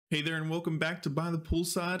Hey there, and welcome back to By the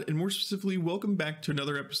Poolside, and more specifically, welcome back to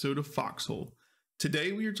another episode of Foxhole.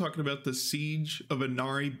 Today we are talking about the siege of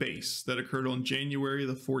Inari Base that occurred on January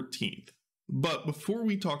the 14th. But before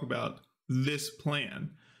we talk about this plan,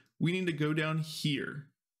 we need to go down here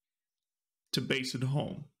to base at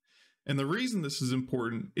home. And the reason this is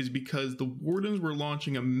important is because the Wardens were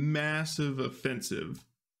launching a massive offensive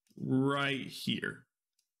right here.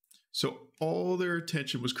 So all their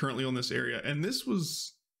attention was currently on this area, and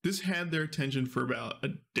this had their attention for about a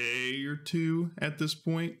day or two at this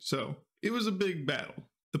point, so it was a big battle.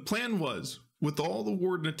 The plan was, with all the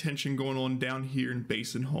Warden attention going on down here in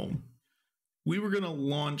base and home, we were going to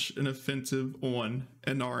launch an offensive on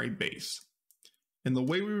Inari Base. And the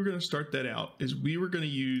way we were going to start that out is we were going to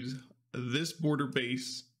use this border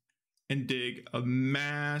base and dig a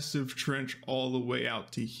massive trench all the way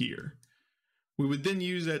out to here. We would then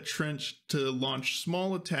use that trench to launch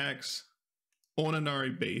small attacks on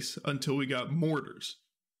Inari Base until we got mortars.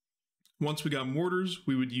 Once we got mortars,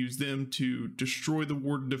 we would use them to destroy the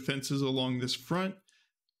Warden defenses along this front,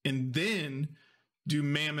 and then do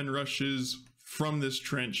Mammon rushes from this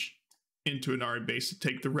trench into Inari Base to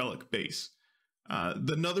take the Relic Base.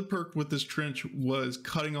 Another perk with this trench was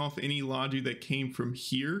cutting off any logi that came from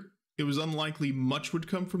here. It was unlikely much would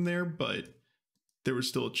come from there, but there was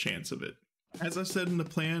still a chance of it. As I said in the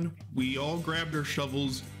plan, we all grabbed our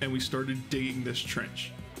shovels and we started digging this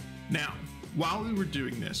trench. Now, while we were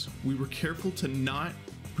doing this, we were careful to not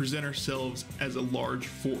present ourselves as a large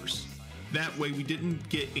force. That way we didn't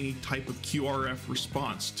get any type of QRF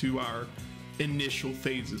response to our initial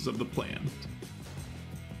phases of the plan.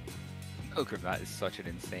 Pilgrim, that is such an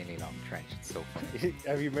insanely long trench. It's so funny.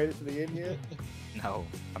 Have you made it to the end yet? No,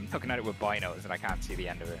 I'm looking at it with binos and I can't see the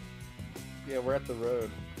end of it. Yeah, we're at the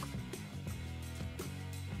road.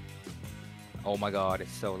 Oh my god,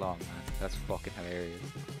 it's so long, man. That's fucking hilarious.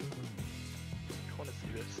 I want to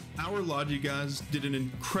see this. Our Logi guys did an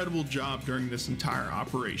incredible job during this entire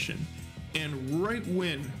operation. And right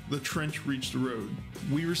when the trench reached the road,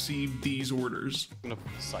 we received these orders. I'm gonna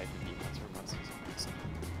siphon beam once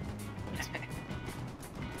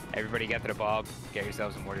Everybody get to the bob, get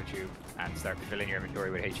yourselves a mortar tube, and start filling your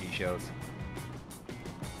inventory with HE shells.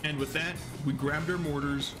 And with that, we grabbed our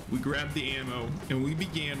mortars, we grabbed the ammo, and we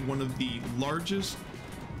began one of the largest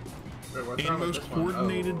and most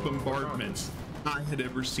coordinated bombardments I had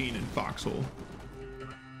ever seen in Foxhole.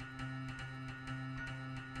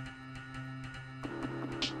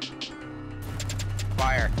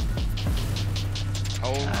 Fire!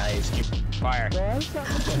 Oh, nice. Fire!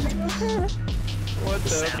 What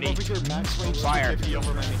the? I'm over here, max range Fire! Jump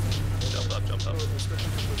up.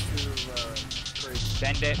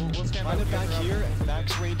 Send it. Line up back here and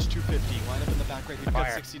max range 250. Line up in the back right. We've got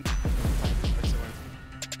Fire. 16.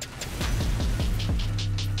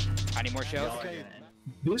 Any more shells? Okay.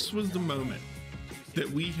 This was the moment that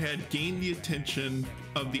we had gained the attention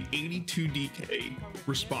of the 82 DK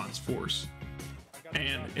response force.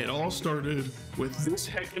 And it all started with this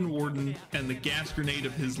heckin' Warden and the gas grenade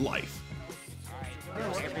of his life.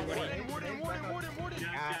 Everybody.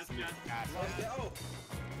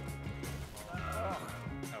 Oh,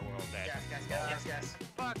 we're all dead. Gas.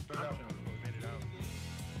 Fuck.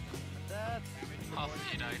 Oh,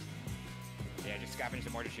 he died. Yeah, just scavenge the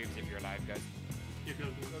mortar tubes if you're alive, guys.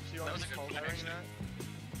 That was a good plan, actually.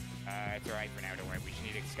 It's alright for now, don't worry. We just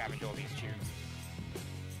need to scavenge all these tubes.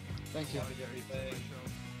 Thank you.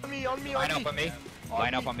 On me. Line up on me.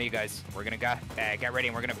 Line up on me, guys. We're gonna get ready,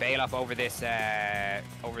 and we're gonna bail up over this,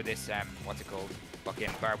 what's it called? Fucking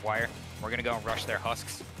barbed wire. We're gonna go and rush their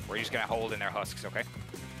husks. We're just gonna hold in their husks, okay?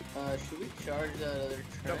 Should we charge that other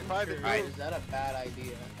trench, private or is that a bad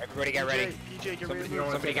idea? Everybody get ready. PJ, get ready.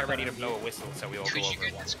 Somebody get ready to blow a whistle so we all go Could you over.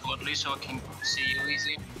 get this godly so I can see you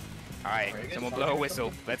easy? Alright, someone blow a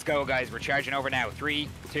whistle. Let's go, guys. We're charging over now. 3,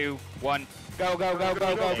 2, 1. Go.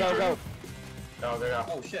 Oh, there are.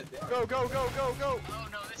 Oh shit. Go. Oh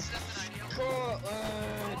no, this isn't ideal.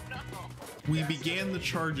 We began the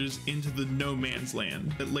charges into the no man's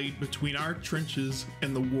land that laid between our trenches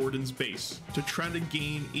and the Warden's base to try to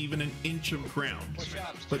gain even an inch of ground.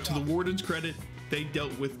 But to the Warden's credit, they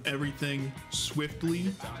dealt with everything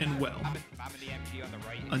swiftly and well.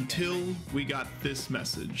 Until we got this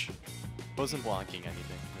message. Wasn't blocking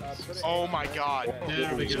anything. Oh my god.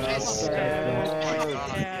 There we go.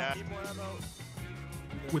 Yeah.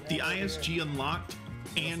 With the ISG unlocked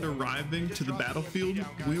and arriving to the battlefield,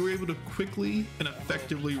 we were able to quickly and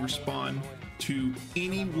effectively respond to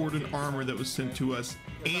any Warden armor that was sent to us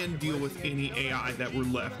and deal with any AI that were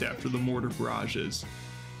left after the mortar barrages.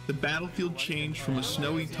 The battlefield changed from a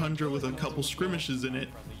snowy tundra with a couple skirmishes in it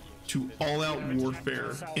to all-out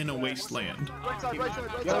warfare in a wasteland. Right side, right side,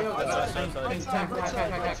 right Yo, side, yo, right side, tank, right tank, side, tank, right tank, side,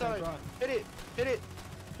 tank, right tank, side. Hit it, hit it,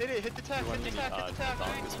 hit it, hit the tack, hit the tack, hit the tack.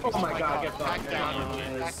 Oh my god, get Tack fucked.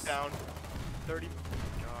 down, Nice. tack down. 30.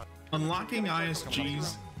 God. Unlocking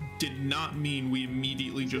ISGs did not mean we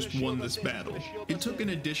immediately just won this battle. It took an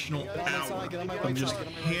additional hour of just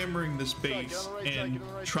hammering this base and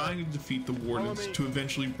trying to defeat the Wardens to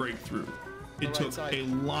eventually break through. It took a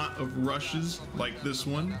lot of rushes like this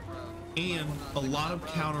one, and a lot of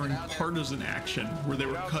countering partisan action where they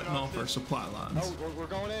were cutting off our supply lines. Oh, we're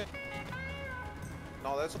going in.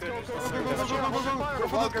 No, that's good. Go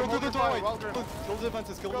through the doorway. Kill the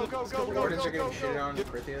defenses. Kill the Wardens are getting shitted on.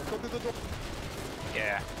 Frithia. Go through the door.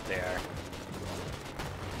 Yeah, they are.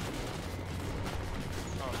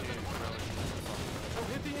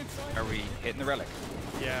 Hit the inside. Are we hitting the relic?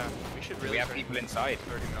 Yeah, we should Do really. we have start people inside?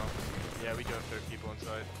 30 mil. Yeah, we do have 30 people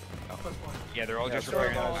inside. Yeah, they're all just Killing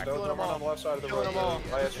repairing them all. the back. Killing them all on the left side of the road. Killing them all.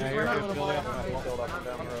 ISG. Yeah, you're Killing good. them all. Killed up and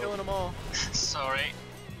down the road. Killing them all. Sorry.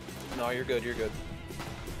 No, you're good. You're good.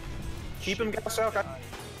 Keep him gas out. guys.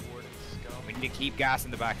 We need to keep gas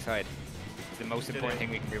in the backside. It's the most important thing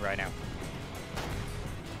we can do right now.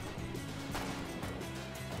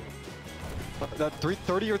 That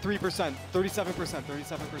 30 or 3%. 37%.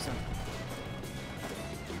 37%.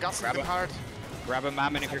 Got something hard. Grab a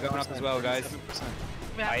mammon if you're going up as well, guys. 37%.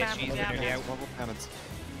 ISGs are nearly out. Level cannons.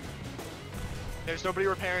 There's nobody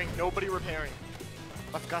repairing. Nobody repairing.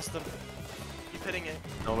 Left gas them. Keep hitting it.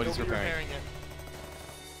 Nobody's Nobody repairing. it.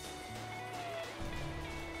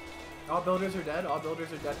 All builders are dead. All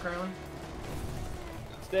builders are dead currently.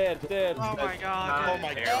 It's dead. It's dead. Oh my god. Oh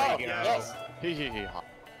my There god. we go. Yes.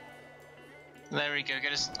 There we go.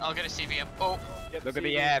 I'll get a CV up. Oh, Look at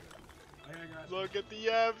the app. Look at the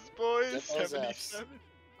abs, boys. Get those 77.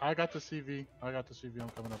 I got the CV. I'm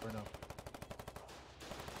coming up right now.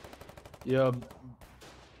 Yeah.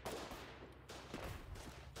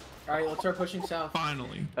 Alright, let's start pushing south.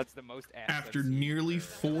 Finally, That's the most apps after I've seen. nearly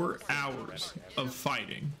 4 hours of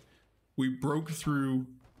fighting, we broke through,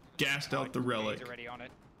 gassed out the relic, Already on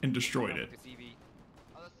it. and destroyed it. The CV.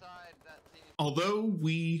 Although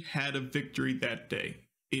we had a victory that day,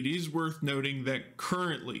 it is worth noting that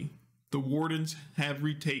currently the Wardens have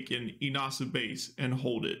retaken Inari Base and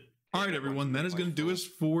hold it. All right, everyone, that is going to do us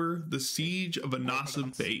for the Siege of Inari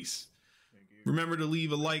Base. Remember to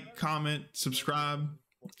leave a like, comment, subscribe.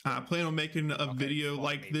 I plan on making a video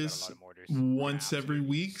like this once every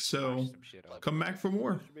week, so come back for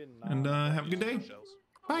more. And have a good day.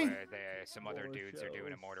 Bye. Where some other dudes are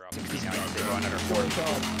doing a mortar off 69. They go another 4.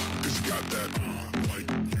 It's got that,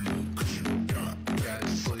 like,